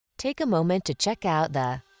Take a moment to check out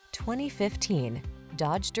the 2015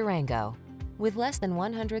 Dodge Durango. With less than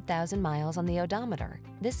 100,000 miles on the odometer,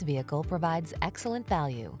 this vehicle provides excellent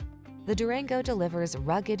value. The Durango delivers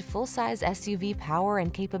rugged, full-size SUV power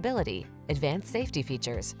and capability, advanced safety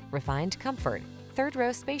features, refined comfort,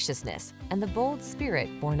 third-row spaciousness, and the bold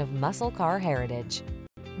spirit born of muscle car heritage.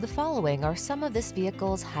 The following are some of this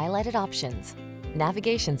vehicle's highlighted options: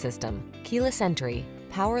 navigation system, keyless entry,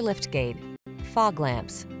 power liftgate, fog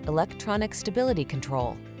lamps, electronic stability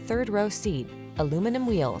control, third-row seat, aluminum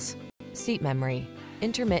wheels, seat memory,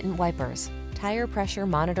 intermittent wipers, tire pressure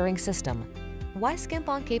monitoring system. Why skimp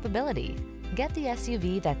on capability? Get the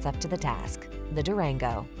SUV that's up to the task, the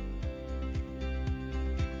Durango.